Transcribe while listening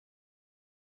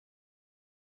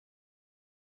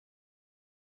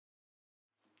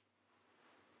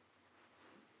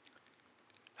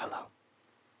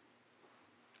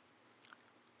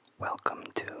Welcome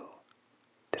to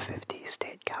the 50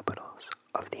 state capitals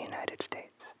of the United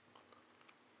States.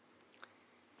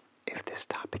 If this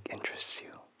topic interests you,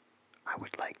 I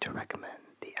would like to recommend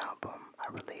the album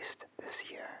I released this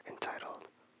year entitled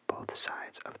Both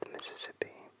Sides of the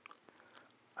Mississippi,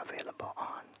 available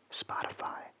on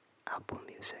Spotify, Apple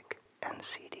Music, and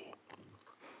CD.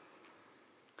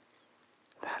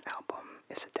 That album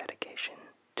is a dedication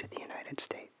to the United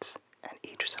States, and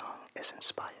each song is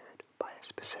inspired by a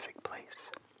specific place.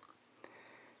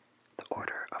 The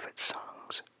order of its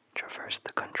songs traverse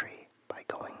the country by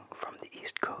going from the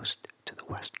East Coast to the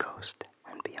West Coast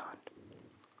and beyond.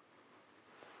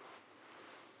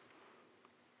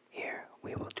 Here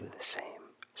we will do the same,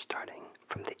 starting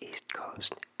from the East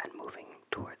Coast and moving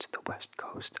towards the West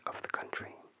Coast of the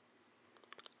country.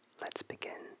 Let's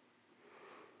begin.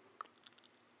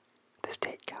 The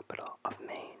state capital of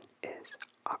Maine is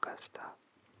Augusta.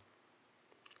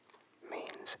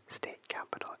 Maine's state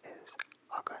capital is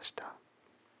Augusta.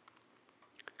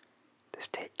 The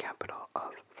state capital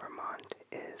of Vermont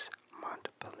is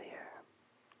Montpelier.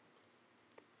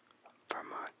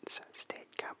 Vermont's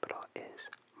state capital is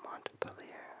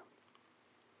Montpelier.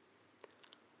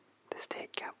 The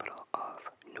state capital of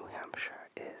New Hampshire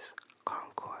is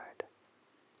Concord.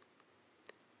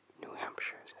 New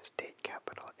Hampshire's state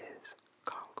capital is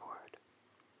Concord.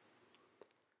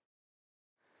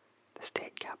 The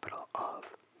state capital of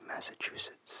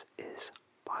Massachusetts is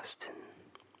Boston.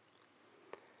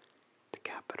 The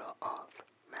capital of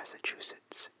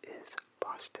Massachusetts is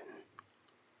Boston.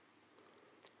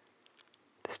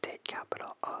 The state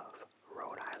capital of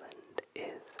Rhode Island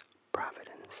is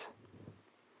Providence.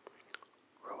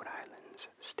 Rhode Island's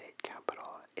state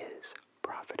capital is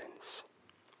Providence.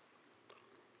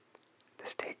 The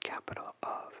state capital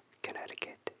of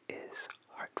Connecticut is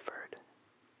Hartford.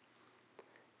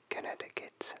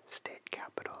 Connecticut's state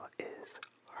capital is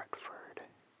Hartford.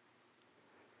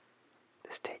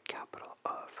 The state capital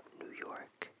of New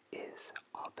York is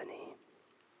Albany.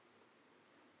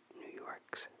 New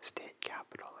York's state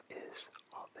capital is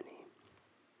Albany.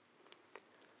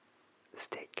 The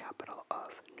state capital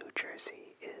of New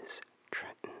Jersey is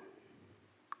Trenton.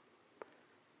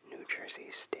 New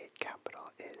Jersey's state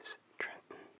capital is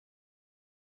Trenton.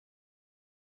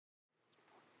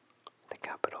 The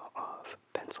capital of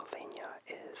Pennsylvania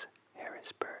is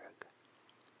Harrisburg.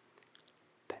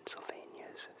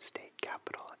 Pennsylvania's state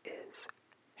capital is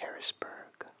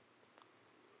Harrisburg.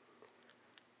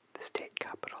 The state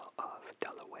capital of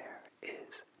Delaware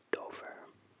is Dover.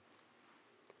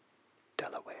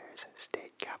 Delaware's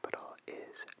state capital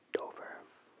is Dover.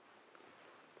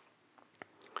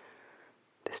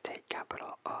 The state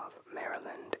capital of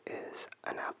Maryland is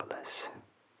Annapolis.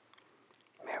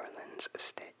 Maryland's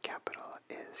state capital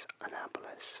is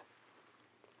Annapolis.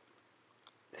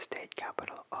 The state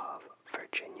capital of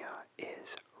Virginia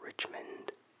is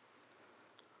Richmond.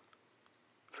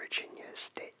 Virginia's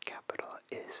state capital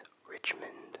is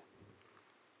Richmond.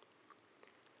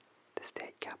 The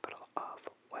state capital of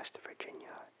West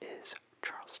Virginia is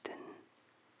Charleston.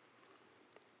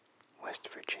 West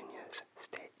Virginia's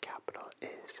state capital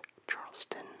is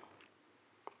Charleston.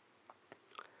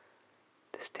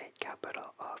 The state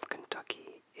capital of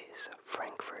Kentucky is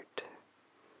Frankfort.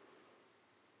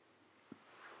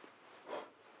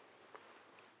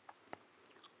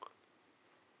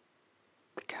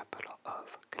 The capital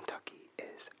of Kentucky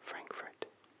is Frankfort.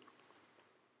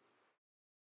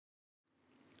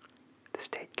 The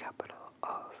state capital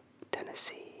of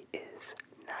Tennessee is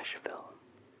Nashville.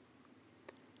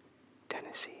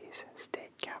 Tennessee's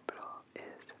state capital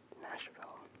is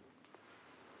Nashville.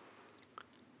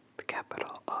 The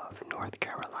capital of North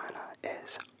Carolina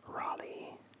is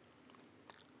Raleigh.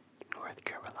 North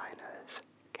Carolina's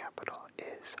capital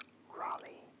is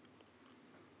Raleigh.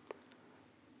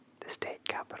 The state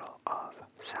capital of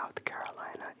South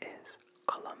Carolina is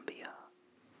Columbia.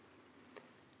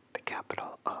 The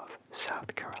capital of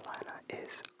South Carolina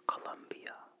is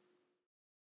Columbia.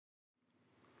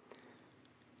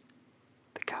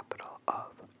 The capital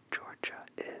of Georgia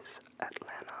is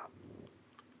Atlanta.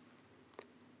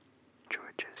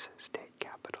 Georgia's state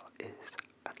capital is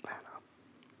Atlanta.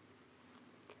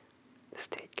 The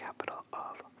state capital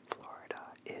of Florida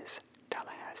is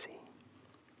Tallahassee.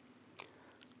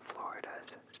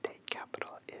 Florida's state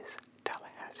capital is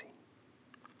Tallahassee.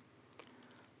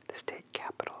 The state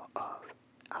capital of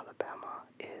Alabama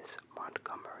is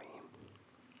Montgomery.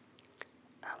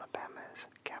 Alabama's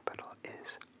capital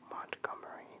is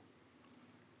Montgomery.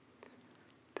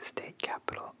 The state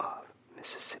capital of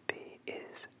Mississippi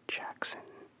is Jackson.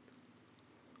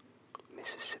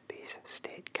 Mississippi's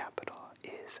state capital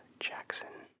is Jackson.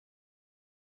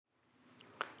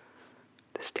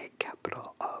 The state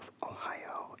capital of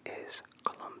Ohio is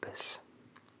Columbus.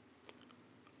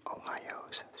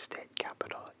 Ohio's state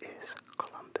capital is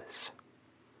Columbus.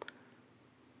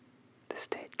 The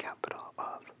state capital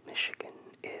of Michigan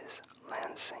is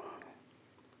Lansing.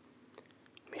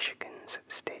 Michigan's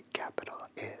state capital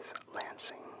is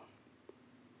Lansing.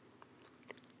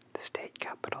 The state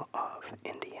capital of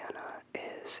Indiana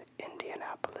is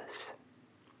Indianapolis.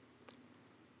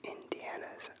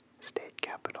 Indiana's state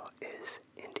capital is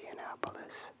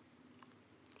Indianapolis.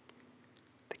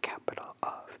 The capital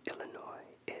of Illinois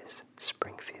is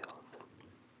Springfield.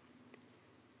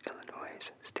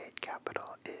 Illinois' state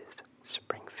capital is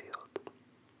Springfield.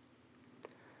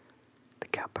 The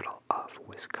capital of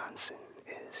Wisconsin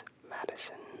is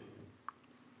Madison.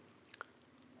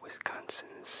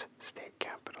 Wisconsin's state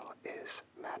capital is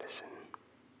Madison.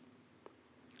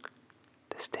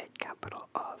 The state capital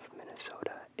of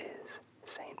Minnesota is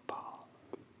St. Paul.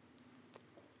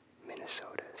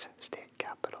 Minnesota's state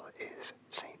capital is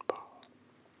St. Paul.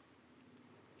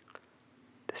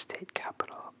 The state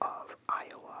capital of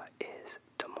Iowa is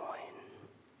Des Moines.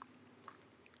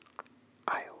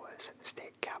 Iowa's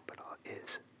state capital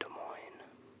is Des Moines.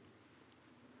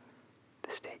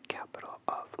 The state capital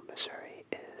of Missouri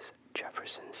is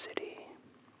Jefferson City.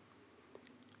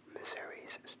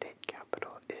 Missouri's state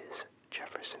capital is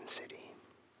Jefferson City.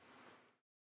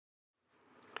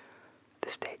 The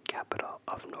state capital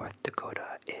of North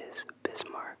Dakota is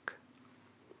Bismarck.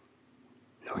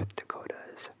 North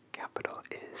Dakota's capital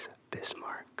is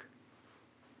Bismarck.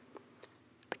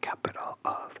 The capital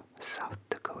of South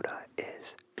Dakota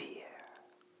is Pierre.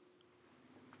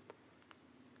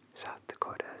 South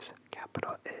Dakota's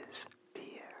capital is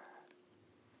Pierre.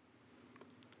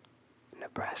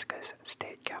 Nebraska's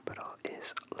state capital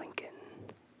is Lincoln.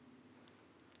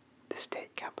 The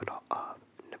state capital of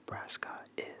Nebraska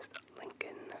is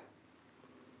Lincoln.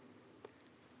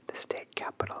 The state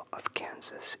capital of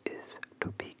Kansas is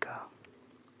Topeka.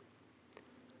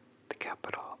 The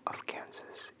capital of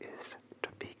Kansas is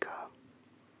Topeka.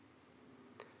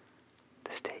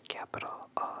 The state capital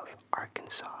of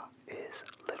Arkansas is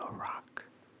Little Rock.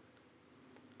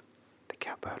 The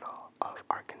capital of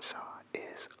Arkansas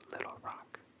is Little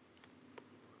Rock.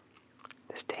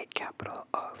 The state capital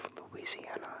of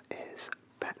Louisiana is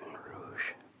Baton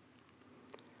Rouge.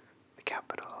 The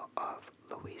capital of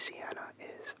Louisiana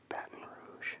is Baton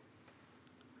Rouge.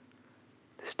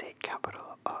 The state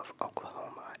capital of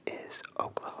Oklahoma is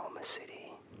Oklahoma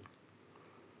City.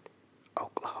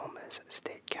 Oklahoma's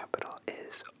state capital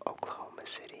is Oklahoma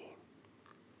City.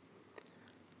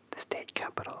 The state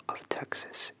capital of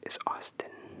Texas is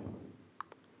Austin.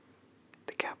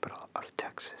 The capital of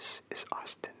Texas is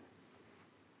Austin.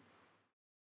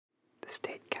 The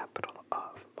state capital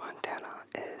of Montana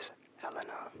is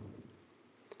Helena.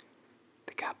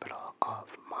 The capital of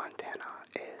Montana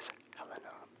is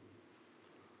Helena.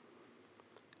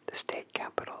 The state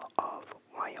capital of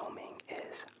Wyoming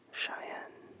is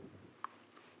Cheyenne.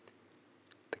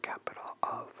 The capital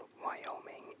of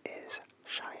Wyoming is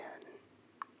Cheyenne.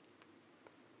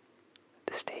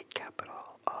 The state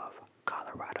capital of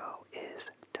Colorado is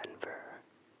Denver.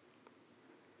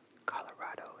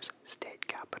 Colorado's state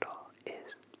capital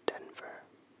is Denver.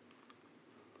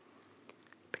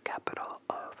 The capital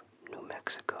of New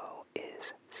Mexico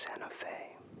is Santa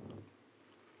Fe.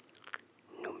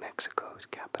 New Mexico's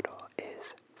capital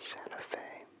is Santa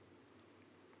Fe.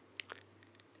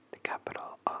 The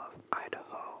capital of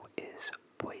Idaho is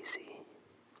Boise.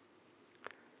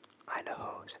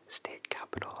 Idaho's state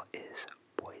capital is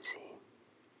Boise.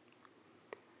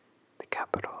 The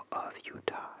capital of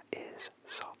Utah is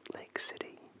Salt Lake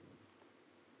City.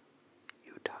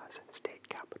 Utah's state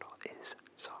capital is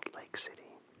Salt Lake City.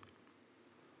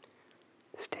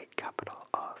 The state capital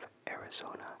of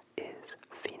Arizona is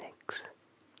Phoenix.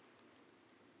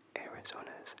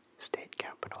 Arizona's state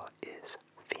capital is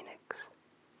Phoenix.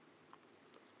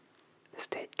 The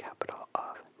state capital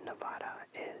of Nevada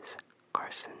is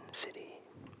Carson City.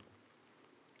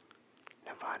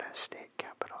 Nevada's state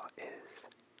capital is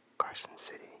Carson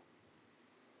City.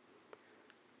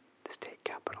 The state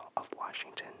capital of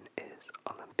Washington is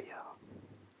Olympia.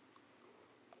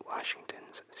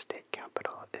 Washington's state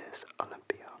capital is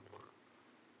Olympia.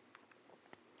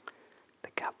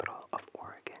 The capital of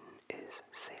Oregon is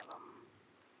Salem.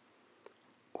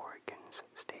 Oregon's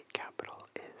state capital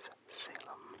is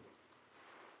Salem.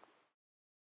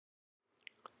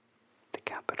 The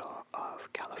capital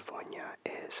of California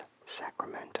is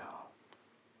Sacramento.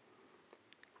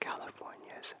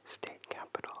 California's state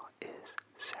capital is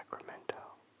Sacramento.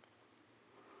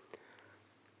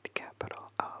 The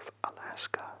capital of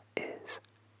Alaska is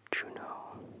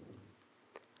Juneau.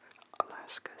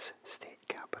 Alaska's state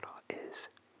capital is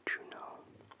Juneau.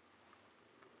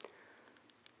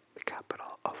 The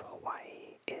capital of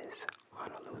Hawaii is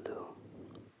Honolulu.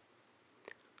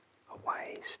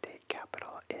 Hawaii's state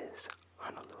capital is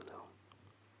Honolulu.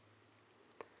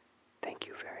 Thank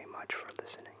you very much for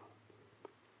listening.